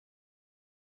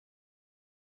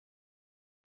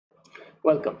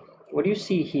Welcome. What you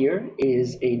see here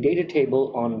is a data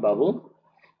table on Bubble,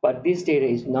 but this data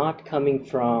is not coming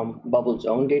from Bubble's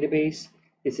own database.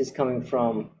 This is coming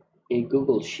from a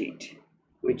Google Sheet,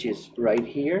 which is right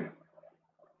here.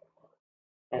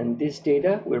 And this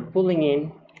data we're pulling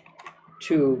in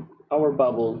to our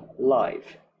Bubble live,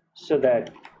 so that,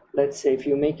 let's say if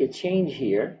you make a change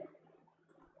here,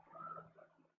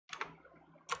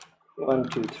 1,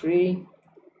 2, 3,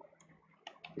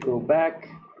 go back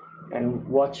and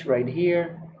watch right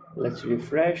here. Let's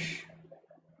refresh.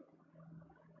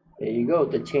 There you go,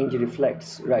 the change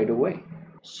reflects right away.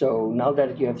 So now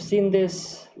that you have seen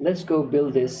this, let's go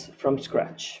build this from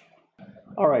scratch.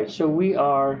 All right, so we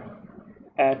are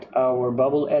at our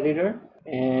Bubble editor,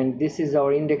 and this is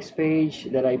our index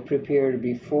page that I prepared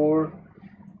before,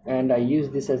 and I use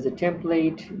this as a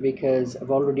template because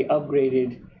I've already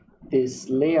upgraded this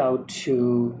layout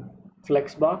to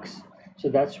Flexbox. So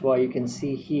that's why you can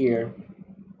see here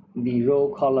the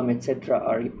row, column, etc.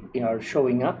 are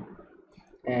showing up.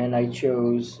 And I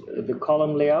chose the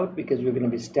column layout because we're going to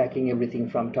be stacking everything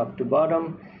from top to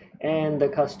bottom. And the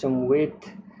custom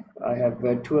width, I have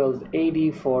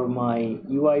 1280 for my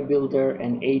UI builder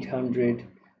and 800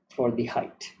 for the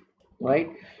height, right?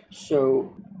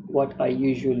 So what I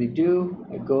usually do,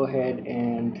 I go ahead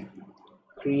and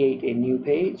create a new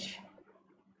page.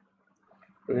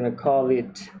 We're going to call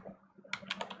it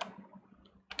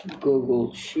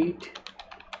Google Sheet,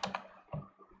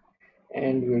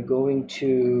 and we're going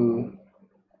to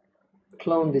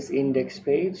clone this index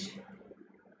page.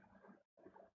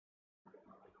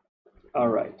 All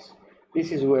right,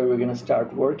 this is where we're going to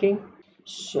start working.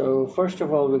 So first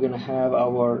of all, we're going to have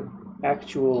our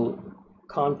actual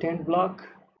content block,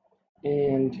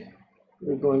 and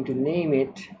we're going to name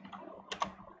it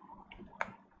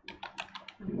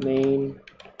main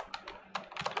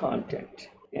content.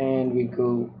 And we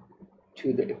go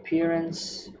to the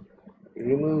appearance,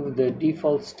 remove the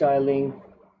default styling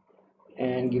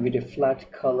and give it a flat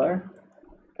color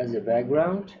as a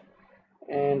background.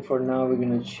 And for now we're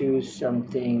going to choose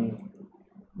something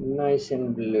nice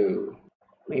and blue,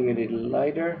 maybe a little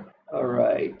lighter. All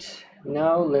right,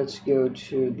 now let's go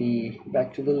to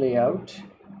back to the layout,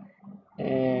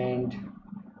 and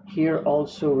here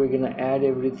also we're going to add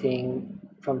everything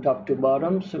from top to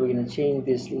bottom. So we're going to change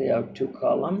this layout to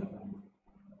column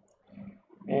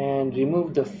and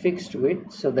remove the fixed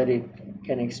width so that it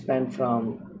can expand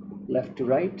from left to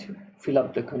right, fill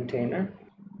up the container.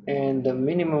 And the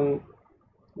minimum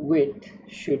width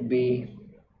should be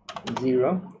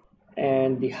 0,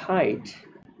 and the height,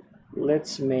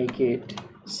 let's make it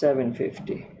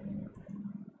 750,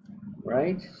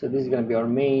 right? So this is going to be our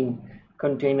main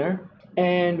container,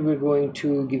 and we're going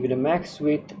to give it a max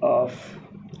width of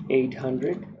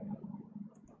 800.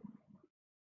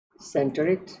 Center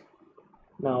it.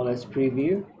 Now let's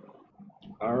preview.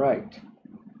 All right,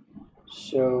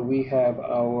 so we have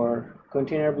our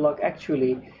container block.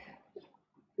 Actually,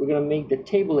 we're going to make the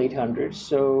table 800,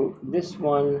 so this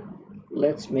one,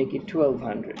 let's make it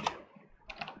 1200.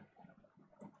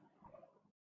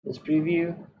 Let's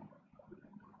preview.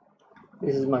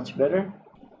 This is much better.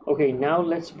 Okay, now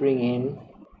let's bring in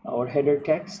our header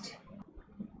text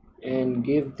and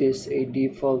give this a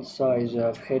default size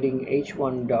of heading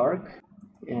H1 dark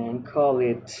and call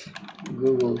it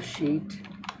Google Sheet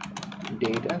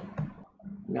Data.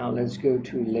 Now let's go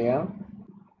to layout,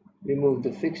 remove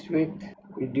the fixed width,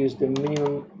 reduce the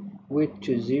minimum width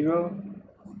to 0,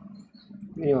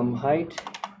 minimum height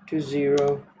to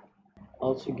 0,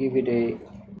 also give it a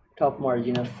top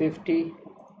margin of 50,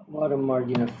 bottom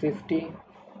margin of 50.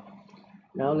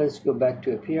 Now let's go back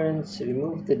to appearance,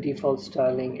 remove the default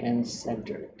styling and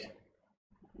center it.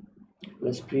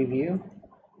 Let's preview.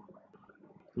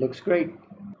 Looks great.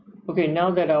 Okay, now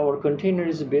that our container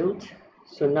is built,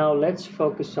 so now let's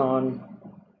focus on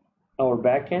our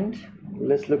backend.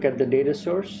 Let's look at the data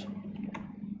source.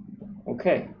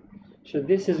 Okay, so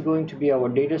this is going to be our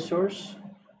data source,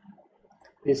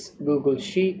 this Google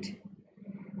Sheet,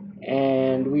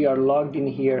 and we are logged in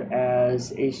here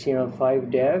as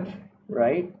HTML5 dev,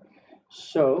 right?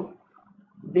 So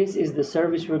this is the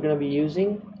service we're going to be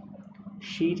using,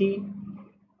 Sheety.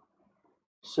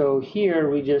 So here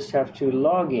we just have to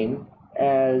log in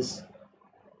as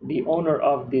the owner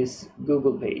of this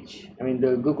Google page,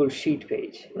 the Google Sheet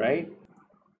page, right?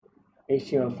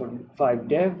 HTML5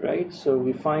 dev, right? So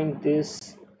we find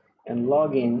this and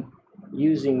log in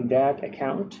using that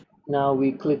account. Now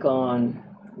we click on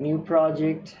new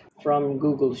project from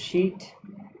Google Sheet,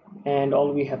 and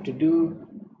all we have to do,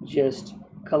 just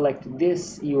collect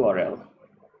this URL.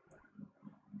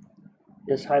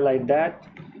 Just highlight that,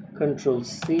 Control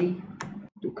C,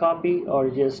 to copy, or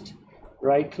just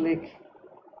right click,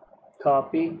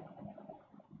 copy,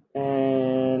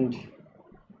 and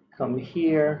come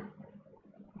here,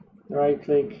 right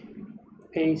click,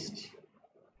 paste,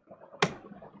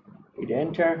 hit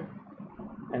enter,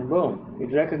 and boom,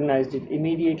 it recognized it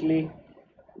immediately.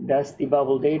 That's the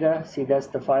bubble data. See, that's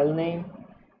the file name,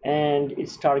 and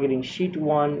it's targeting sheet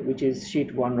 1, which is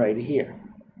sheet 1 right here,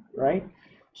 right?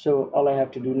 So all I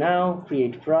have to do now,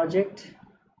 create project,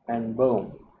 and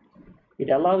boom, it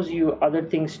allows you other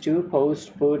things too,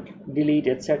 post, put, delete,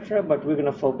 etc., but we're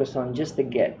going to focus on just the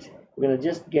get. We're going to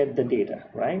just get the data,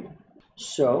 right?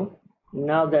 So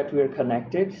now that we're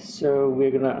connected, so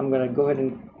I'm going to go ahead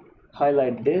and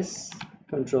highlight this,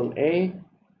 Control A,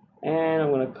 and I'm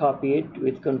going to copy it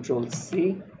with Control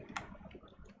C.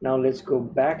 Now let's go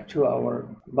back to our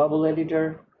bubble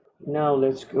editor. Now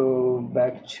let's go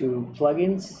back to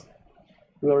plugins.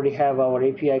 We already have our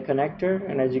API connector,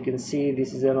 and as you can see,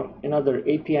 this is another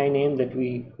API name that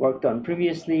we worked on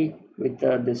previously with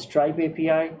the Stripe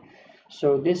API.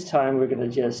 So this time we're going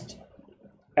to just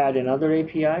add another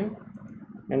API,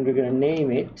 and we're going to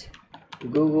name it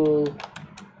Google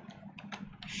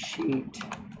Sheet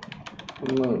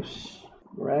Moose,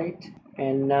 right?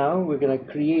 And now we're going to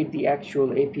create the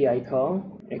actual API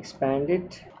call, expand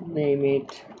it, name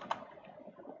it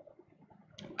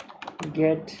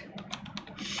get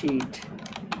sheet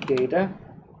data,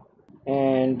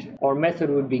 and our method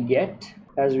would be get,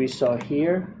 as we saw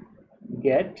here,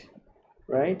 get,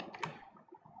 right?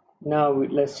 Now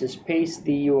let's just paste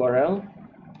the URL.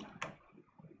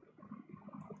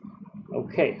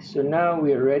 Okay, so now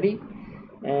we are ready,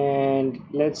 and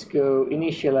let's go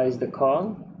initialize the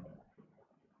call.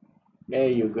 There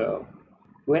you go.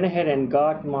 Went ahead and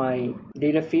got my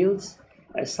data fields,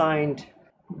 assigned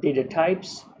data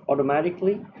types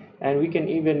automatically, and we can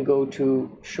even go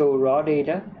to show raw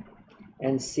data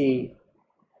and see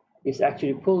it's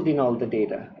actually pulled in all the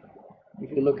data.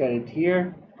 If you look at it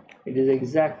here, it is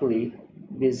exactly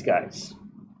these guys.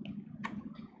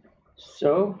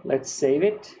 So let's save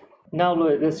it. Now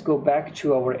let's go back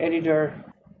to our editor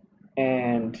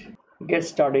and get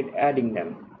started adding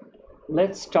them.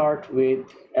 Let's start with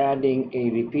adding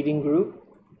a repeating group.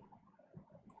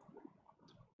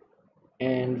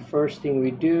 And first thing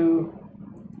we do,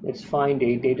 let's find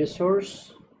a data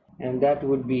source, and that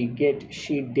would be get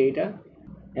sheet data.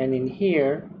 And in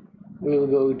here, we'll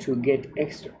go to get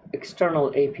external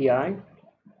API.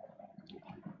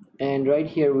 And right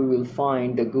here, we will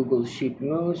find the Google Sheet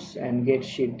Moose and get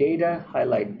sheet data,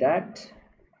 highlight that.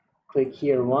 Click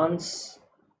here once,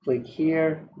 click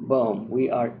here, boom,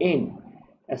 we are in.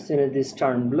 As soon as this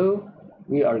turns blue,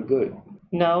 we are good.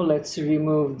 Now let's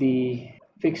remove the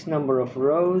fixed number of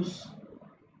rows,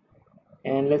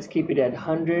 and let's keep it at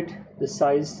 100, the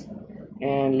size,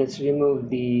 and let's remove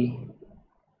the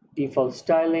default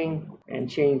styling and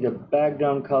change the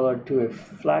background color to a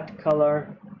flat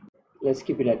color. Let's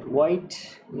keep it at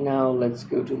white. Now let's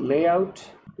go to layout.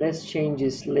 Let's change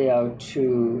this layout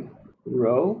to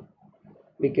row,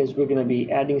 because we're going to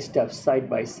be adding stuff side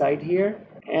by side here.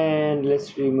 And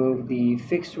let's remove the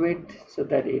fixed width so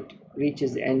that it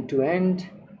reaches end to end.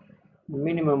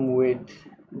 Minimum width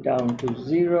down to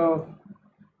 0.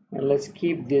 And let's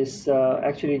keep this,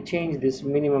 actually change this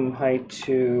minimum height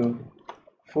to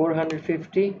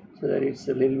 450 so that it's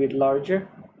a little bit larger.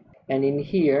 And in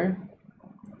here,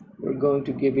 we're going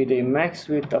to give it a max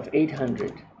width of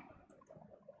 800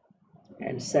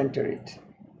 and center it.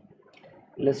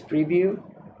 Let's preview.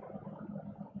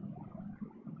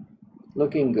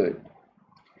 Looking good.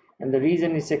 And the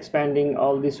reason it's expanding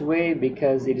all this way,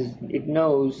 because it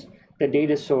knows the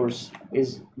data source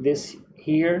is this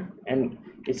here, and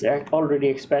it's already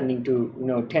expanding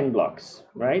to 10 blocks,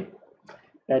 right?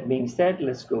 That being said,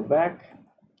 let's go back.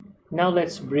 Now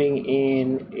let's bring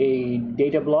in a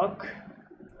data block,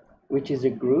 which is a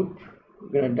group.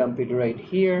 We're going to dump it right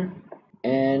here,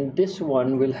 and this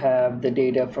one will have the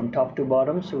data from top to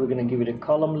bottom, so we're going to give it a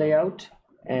column layout.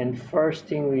 And first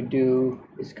thing we do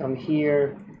is come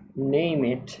here, name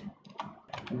it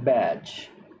badge,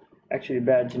 actually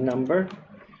badge number,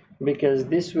 because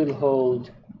this will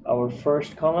hold our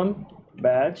first column,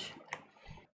 badge.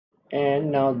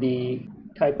 And now the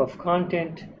type of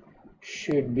content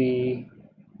should be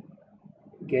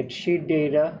get sheet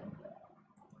data,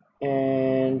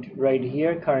 and right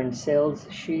here current sales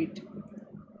sheet.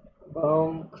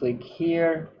 Boom, click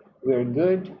here, we're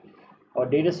good. Our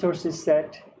data source is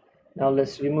set. Now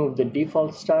let's remove the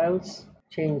default styles,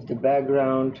 change the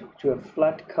background to a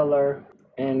flat color,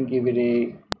 and give it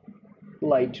a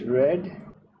light red.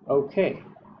 Okay,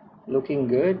 looking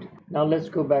good. Now let's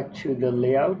go back to the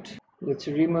layout. Let's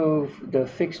remove the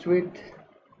fixed width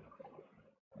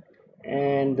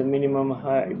and the minimum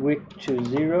height width to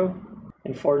 0.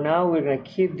 And for now we're going to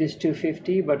keep this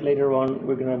 250, but later on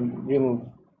we're going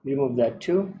to remove that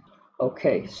too.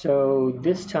 Okay, so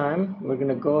this time we're going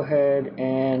to go ahead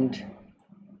and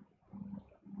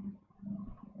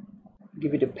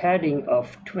give it a padding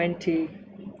of 20,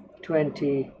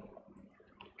 20,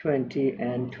 20,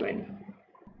 and 20.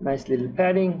 Nice little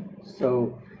padding,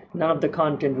 so none of the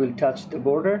content will touch the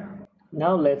border.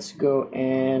 Now let's go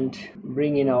and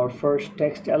bring in our first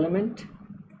text element,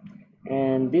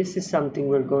 and this is something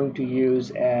we're going to use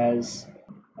as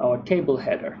our table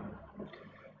header.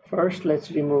 First,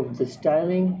 let's remove the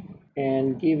styling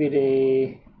and give it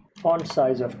a font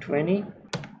size of 20.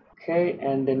 Okay,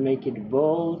 and then make it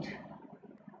bold,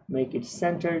 make it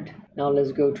centered. Now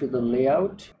let's go to the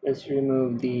layout. Let's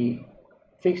remove the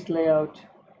fixed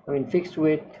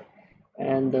width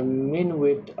and the min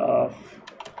width of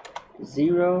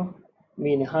 0,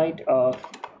 min height of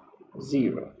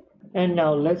 0. And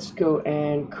now let's go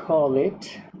and call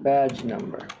it badge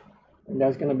number, and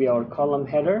that's going to be our column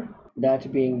header.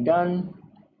 That being done,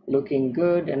 looking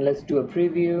good, and let's do a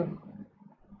preview.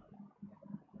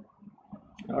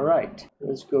 All right,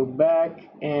 let's go back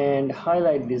and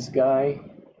highlight this guy,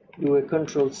 do a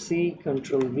Control-C,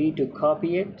 Control-V to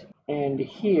copy it, and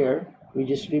here we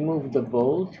just remove the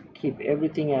bold, keep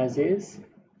everything as is,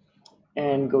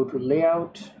 and go to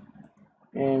layout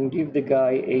and give the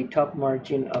guy a top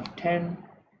margin of 10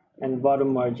 and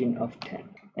bottom margin of 10.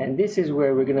 And this is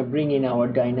where we're going to bring in our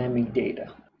dynamic data.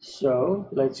 So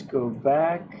let's go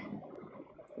back,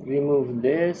 remove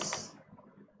this,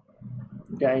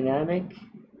 dynamic,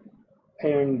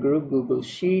 parent group Google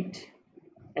Sheet,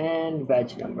 and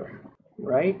badge number,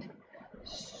 right?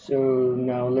 So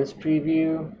now let's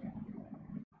preview.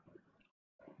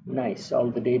 Nice, all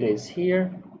the data is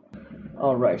here.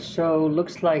 All right, so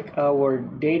looks like our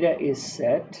data is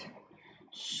set.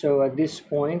 So at this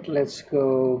point, let's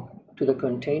go to the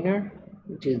container,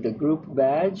 which is the group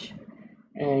badge,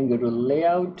 and go to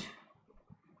layout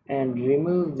and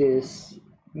remove this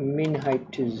min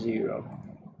height to 0.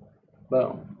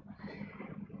 Boom.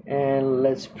 And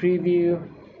let's preview.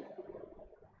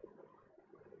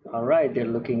 All right, they're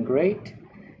looking great.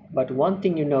 But one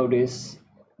thing you notice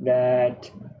that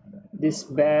this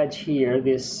badge here,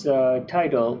 this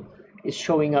title, is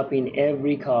showing up in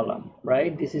every column,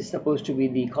 right? This is supposed to be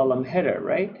the column header,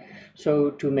 right?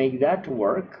 So to make that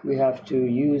work, we have to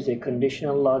use a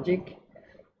conditional logic,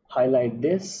 highlight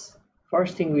this.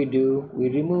 First thing we do, we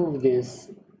remove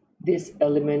this. This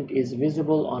element is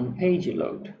visible on page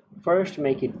load. First,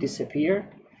 make it disappear,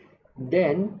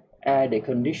 then add a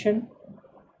condition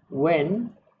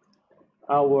when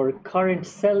our current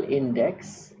cell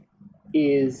index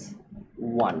is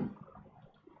 1,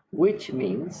 which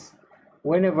means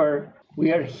whenever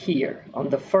we are here on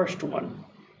the first one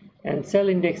and cell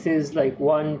index is like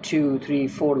 1, 2, 3,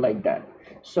 4 like that.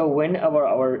 So whenever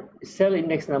our cell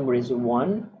index number is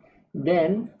 1,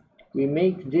 then we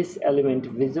make this element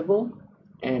visible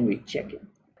and we check it.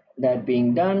 That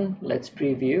being done, let's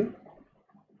preview.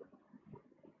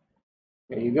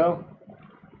 There you go.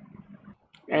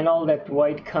 And all that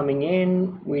white coming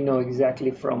in, we know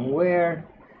exactly from where,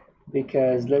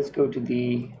 because let's go to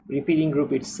the repeating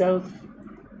group itself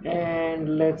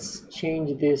and let's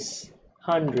change this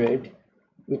 100,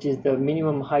 which is the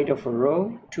minimum height of a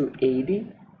row, to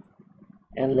 80,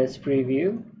 and let's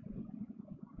preview.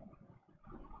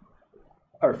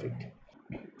 Perfect.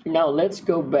 Now let's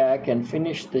go back and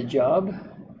finish the job,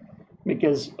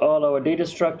 because all our data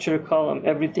structure, column,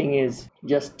 everything is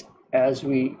just as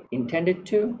we intended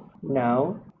to.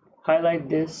 Now highlight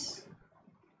this,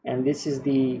 and this is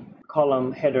the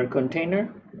column header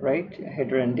container, right?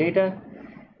 Header and data,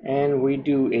 and we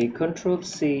do a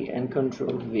Control-C and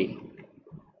Control-V.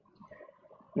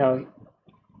 Now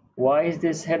why is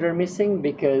this header missing?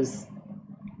 Because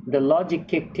the logic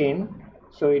kicked in,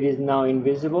 so it is now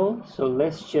invisible. So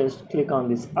let's just click on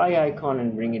this eye icon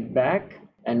and bring it back.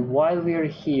 And while we are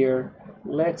here,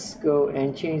 let's go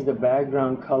and change the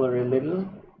background color a little.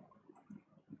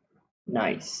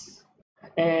 Nice.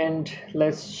 And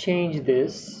let's change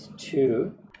this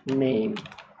to name.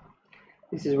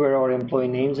 This is where our employee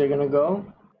names are going to go.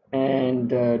 And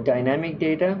dynamic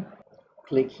data,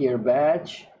 click here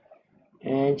badge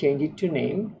and change it to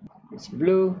name. It's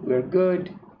blue, we're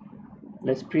good.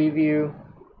 Let's preview.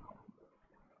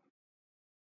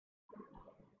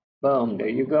 Boom, there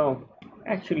you go.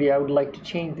 Actually, I would like to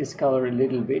change this color a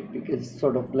little bit because it's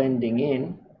sort of blending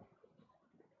in.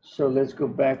 So let's go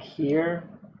back here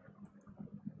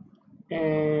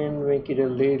and make it a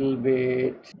little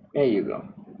bit. There you go.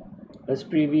 Let's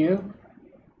preview.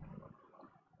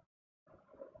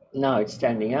 Now it's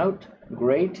standing out.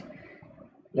 Great.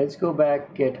 Let's go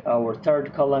back, get our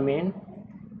third column in,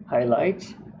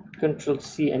 highlight, Control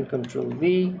C and Control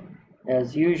V.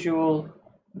 As usual,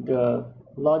 the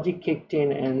logic kicked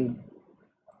in and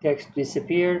text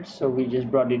disappeared, so we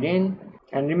just brought it in.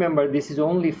 And remember, this is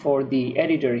only for the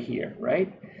editor here,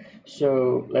 right?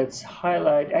 So let's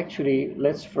highlight. Actually,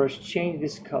 let's first change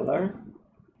this color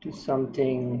to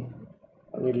something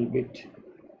a little bit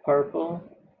purple.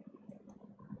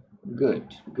 Good.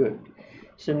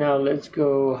 So now let's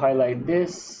go highlight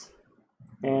this,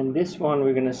 and this one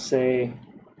we're gonna say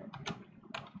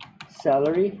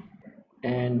salary,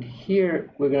 and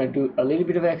here we're gonna do a little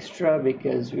bit of extra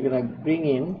because we're gonna bring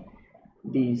in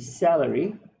the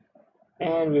salary,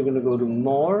 and we're gonna go to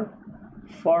more,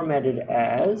 formatted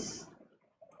as,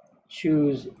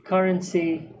 choose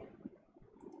currency,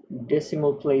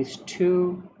 decimal place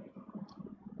 2,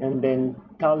 and then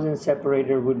thousand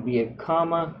separator would be a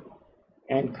comma,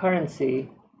 and currency,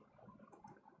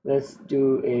 let's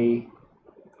do a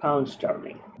pound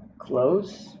sterling.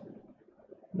 Close.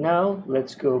 Now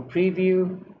let's go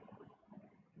preview,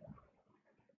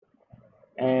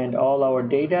 and all our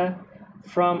data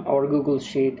from our Google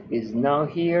Sheet is now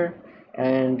here.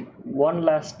 And one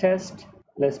last test,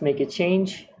 let's make a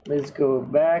change. Let's go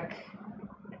back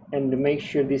and make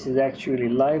sure this is actually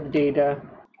live data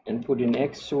and put in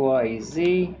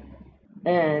XYZ,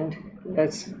 and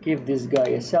let's give this guy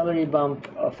a salary bump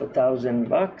of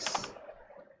 $1,000.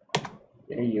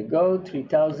 There you go,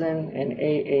 3,000 and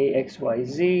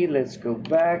AAXYZ. Let's go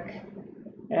back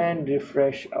and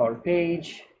refresh our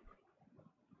page,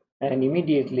 and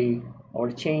immediately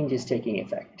our change is taking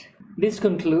effect. This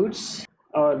concludes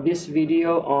this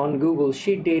video on Google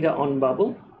Sheet data on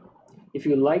Bubble. If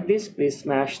you like this, please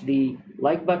smash the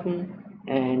like button,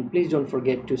 and please don't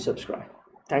forget to subscribe.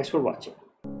 Thanks for watching.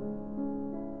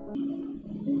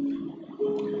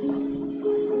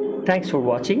 Thanks for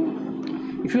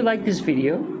watching. If you like this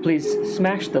video, please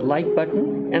smash the like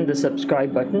button and the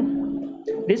subscribe button.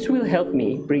 This will help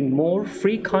me bring more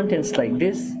free contents like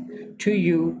this to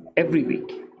you every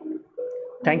week.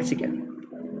 Thanks again.